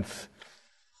sense,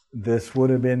 this would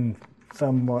have been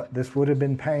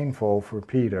painful for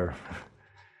Peter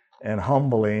and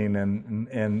humbling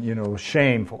and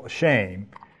shameful. Shame.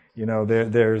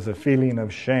 There's a feeling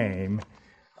of shame,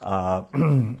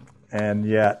 and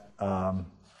yet,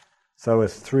 so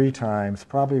it's 3 times,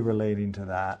 probably relating to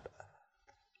that.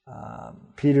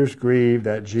 Peter's grieved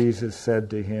that Jesus said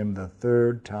to him the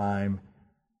 3rd time,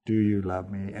 "Do you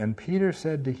love me?" And Peter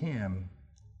said to him,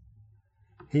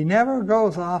 he never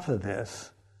goes off of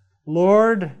this,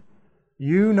 "Lord,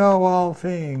 you know all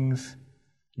things.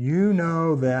 You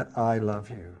know that I love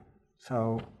you."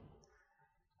 So,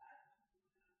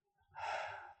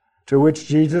 to which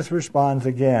Jesus responds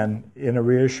again in a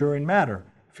reassuring manner,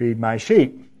 "Feed my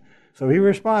sheep." So he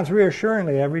responds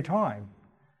reassuringly every time.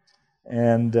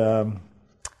 And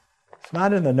it's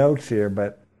not in the notes here,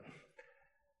 but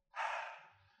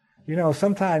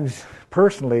sometimes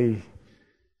personally,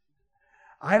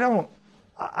 I'm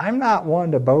not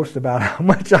one to boast about how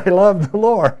much I love the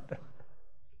Lord.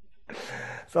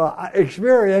 So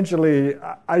experientially,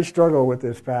 I struggle with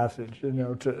this passage,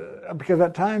 because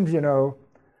at times,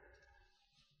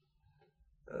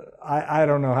 I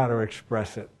don't know how to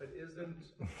express it. But isn't...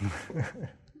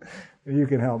 You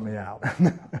can help me out. I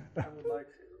would like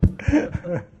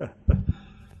to.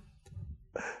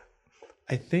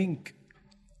 I think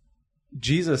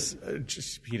Jesus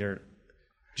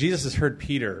has heard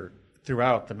Peter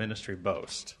throughout the ministry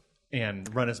boast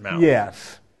and run his mouth.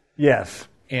 Yes.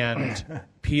 And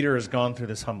Peter has gone through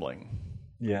this humbling.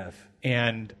 Yes.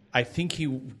 And I think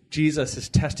Jesus is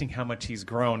testing how much he's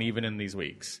grown even in these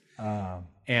weeks.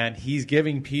 And he's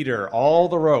giving Peter all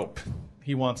the rope.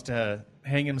 He wants to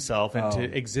hang himself and to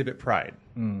exhibit pride.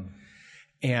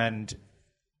 And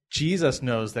Jesus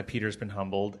knows that Peter's been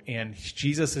humbled, and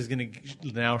Jesus is going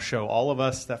to now show all of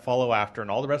us that follow after and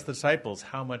all the rest of the disciples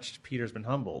how much Peter's been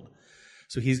humbled.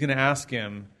 So he's going to ask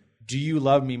him, "Do you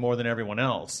love me more than everyone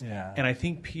else?" Yeah. And I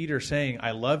think Peter saying,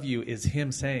 "I love you," is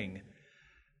him saying,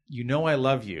 "You know I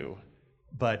love you,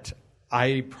 but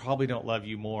I probably don't love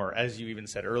you more," as you even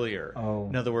said earlier.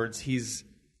 In other words, he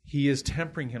is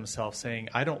tempering himself, saying,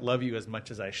 "I don't love you as much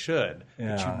as I should,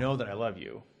 but you know that I love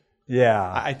you."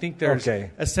 Yeah. I think there's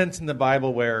a sense in the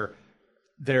Bible where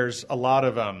there's a lot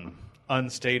of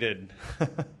unstated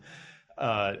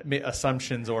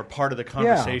assumptions or part of the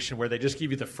conversation where they just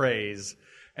give you the phrase,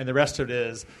 and the rest of it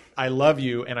is, "I love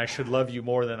you, and I should love you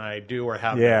more than I do or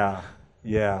have."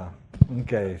 Yeah.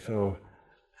 Okay, so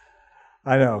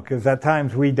I know, because at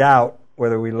times we doubt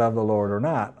whether we love the Lord or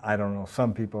not. I don't know.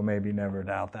 Some people maybe never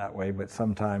doubt that way, but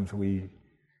sometimes we,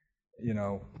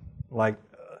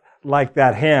 like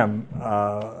that hymn,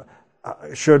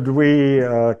 should we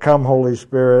come, Holy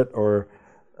Spirit, or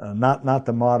not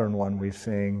the modern one we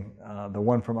sing, the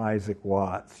one from Isaac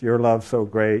Watts. Your love so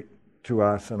great to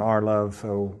us and our love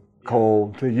so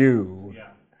cold to you.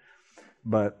 Yeah.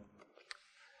 But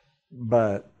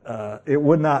it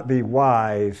would not be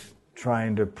wise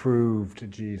trying to prove to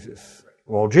Jesus,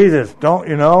 well, Jesus, don't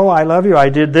you know I love you? I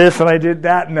did this and I did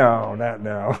that. No,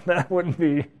 that wouldn't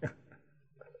be.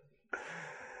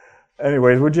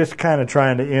 Anyways, we're just kind of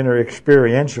trying to enter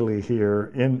experientially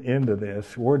here into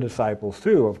this. We're disciples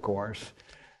too, of course.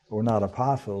 We're not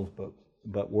apostles,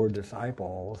 but we're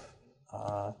disciples.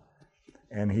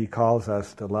 And he calls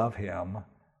us to love him.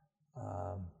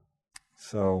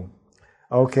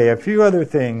 Okay, a few other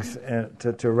things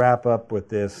to wrap up with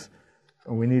this.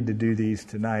 We need to do these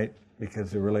tonight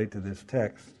because they relate to this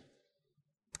text.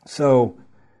 So,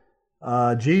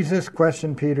 Jesus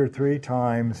questioned Peter 3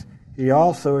 times. He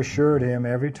also assured him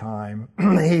every time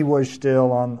he was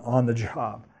still on the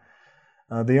job.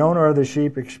 The owner of the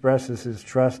sheep expresses his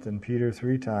trust in Peter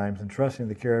 3 times, entrusting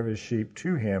the care of his sheep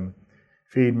to him.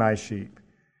 Feed my sheep.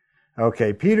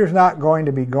 Okay, Peter's not going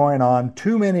to be going on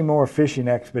too many more fishing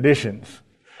expeditions.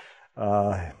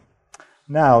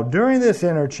 Now, during this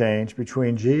interchange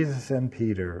between Jesus and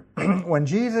Peter, when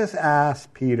Jesus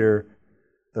asked Peter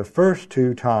the first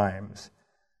 2 times,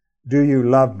 "Do you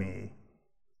love me?"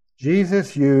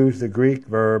 Jesus used the Greek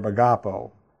verb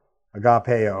agapeo,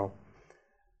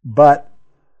 but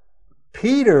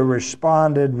Peter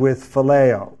responded with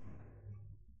phileo.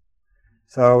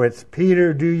 So it's,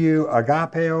 Peter, do you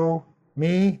agapeo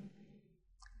me?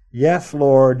 Yes,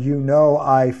 Lord, you know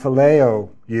I phileo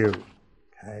you.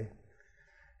 Okay?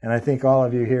 And I think all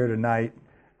of you here tonight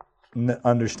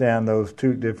understand those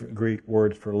 2 different Greek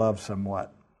words for love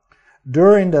somewhat.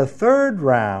 During the 3rd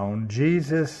round,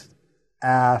 Jesus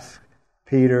asked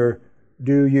Peter,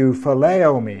 do you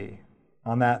phileo me?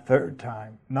 On that 3rd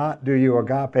time. Not do you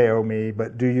agapeo me,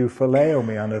 but do you phileo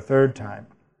me on the 3rd time.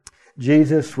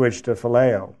 Jesus switched to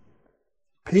phileo.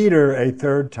 Peter, a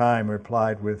 3rd time,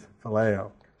 replied with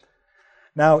phileo.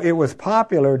 Now, it was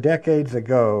popular decades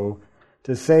ago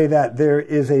to say that there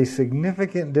is a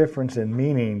significant difference in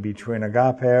meaning between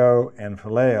agapeo and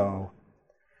phileo.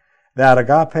 That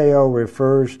agapeo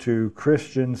refers to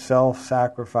Christian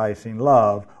self-sacrificing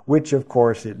love, which of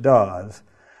course it does,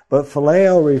 but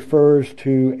phileo refers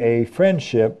to a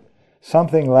friendship,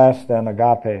 something less than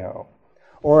agapeo,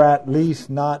 or at least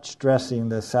not stressing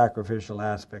the sacrificial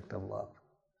aspect of love.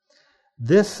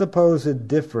 This supposed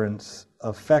difference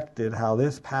affected how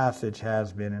this passage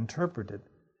has been interpreted.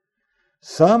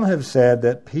 Some have said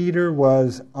that Peter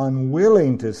was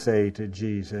unwilling to say to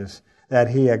Jesus that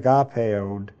he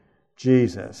agapeoed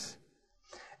Jesus,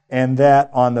 and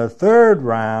that on the 3rd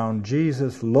round,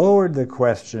 Jesus lowered the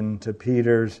question to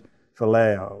Peter's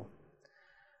phileo.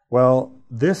 Well,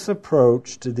 this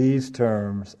approach to these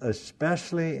terms,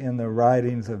 especially in the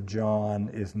writings of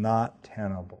John, is not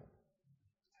tenable.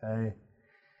 Okay?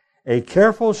 A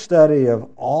careful study of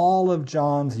all of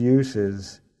John's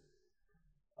uses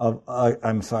of, I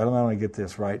don't want to get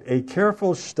this right. A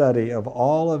careful study of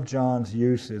all of John's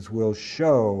uses will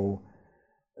show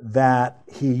that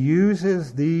he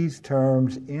uses these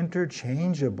terms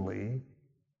interchangeably,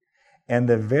 and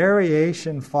the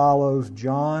variation follows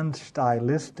John's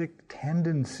stylistic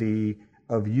tendency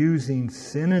of using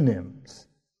synonyms.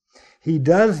 He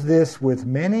does this with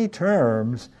many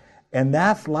terms, and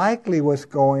that's likely what's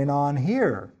going on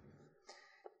here.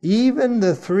 Even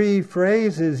the 3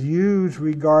 phrases used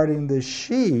regarding the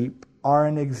sheep are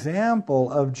an example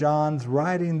of John's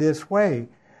writing this way.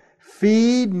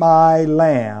 Feed my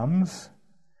lambs,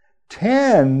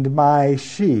 tend my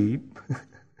sheep,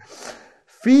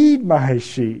 feed my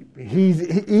sheep.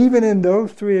 Even in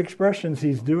those 3 expressions,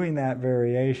 he's doing that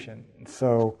variation.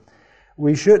 So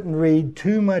we shouldn't read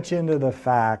too much into the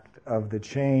fact of the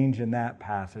change in that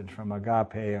passage from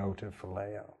agapeo to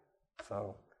phileo.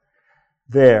 So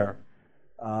there.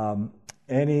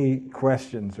 Any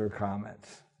questions or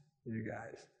comments, you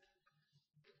guys?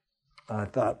 I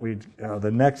thought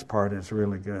the next part is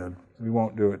really good. We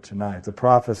won't do it tonight. The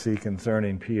prophecy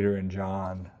concerning Peter and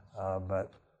John.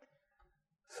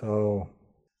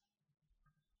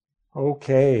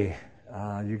 Okay,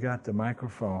 you got the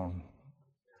microphone.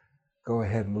 Go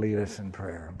ahead and lead us in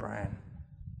prayer, Brian.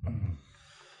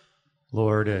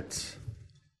 Lord, it's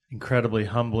incredibly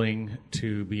humbling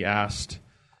to be asked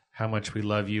how much we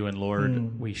love you, and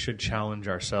Lord, we should challenge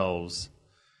ourselves,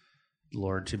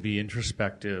 Lord, to be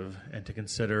introspective and to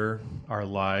consider our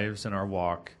lives and our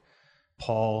walk.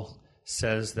 Paul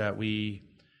says that we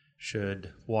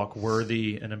should walk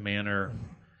worthy in a manner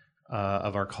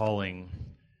of our calling,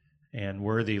 and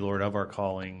worthy, Lord, of our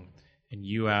calling and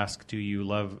you ask, do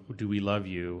we love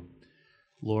you?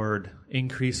 Lord,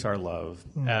 increase our love.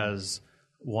 As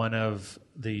one of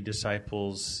the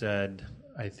disciples said,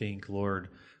 I think, Lord,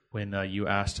 when you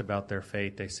asked about their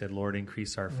faith, they said, Lord,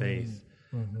 increase our faith.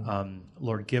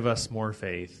 Lord, give us more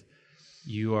faith.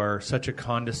 You are such a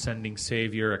condescending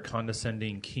Savior, a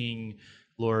condescending King.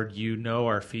 Lord, you know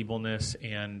our feebleness,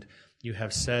 and you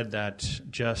have said that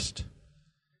just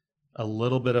a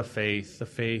little bit of faith, the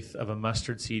faith of a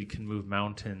mustard seed, can move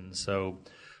mountains. So,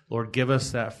 Lord, give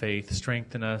us that faith.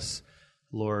 Strengthen us.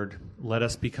 Lord, let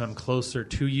us become closer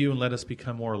to you and let us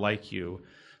become more like you.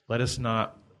 Let us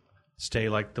not stay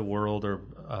like the world, or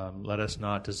let us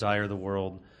not desire the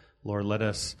world. Lord, let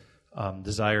us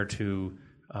desire to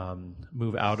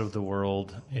move out of the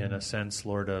world in a sense,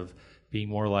 Lord, of being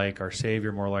more like our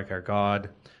Savior, more like our God,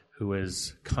 who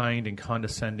is kind and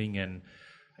condescending and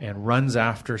runs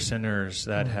after sinners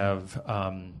that have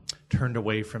turned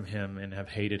away from him and have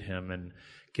hated him. And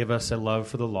give us a love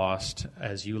for the lost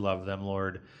as you love them,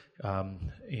 Lord.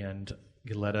 And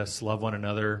let us love one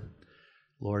another,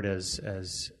 Lord,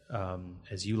 as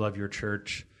you love your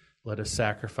church. Let us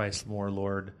sacrifice more,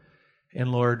 Lord. And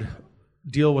Lord,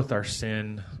 deal with our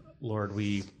sin. Lord,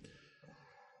 we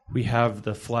have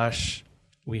the flesh,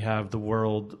 we have the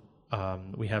world,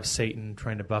 we have Satan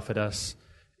trying to buffet us.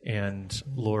 And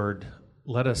Lord,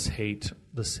 let us hate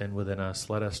the sin within us.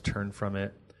 Let us turn from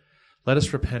it. Let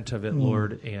us repent of it,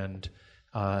 Lord, and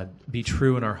be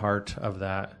true in our heart of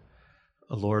that.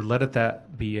 Lord, let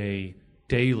that be a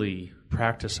daily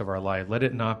practice of our life. Let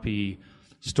it not be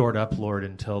stored up, Lord,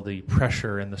 until the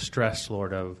pressure and the stress,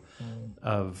 Lord,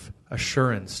 of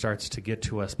assurance starts to get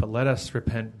to us. But let us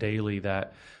repent daily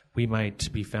that we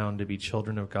might be found to be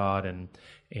children of God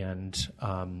and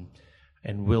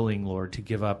willing, Lord, to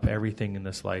give up everything in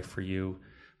this life for you.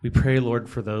 We pray, Lord,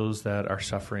 for those that are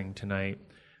suffering tonight.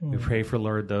 We pray for,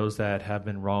 Lord, those that have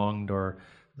been wronged or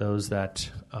those that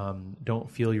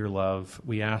don't feel your love.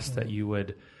 We ask that you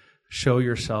would show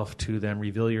yourself to them,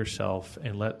 reveal yourself,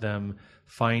 and let them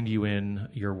find you in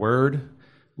your word,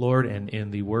 Lord, and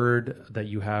in the word that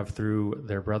you have through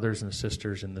their brothers and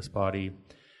sisters in this body.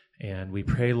 And we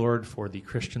pray, Lord, for the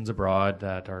Christians abroad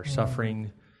that are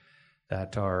suffering,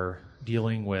 that are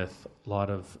dealing with a lot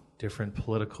of different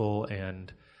political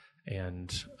and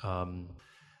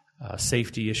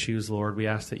safety issues, Lord. We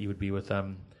ask that you would be with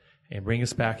them and bring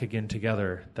us back again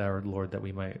together, Lord, that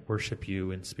we might worship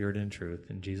you in spirit and truth.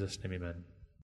 In Jesus' name, amen.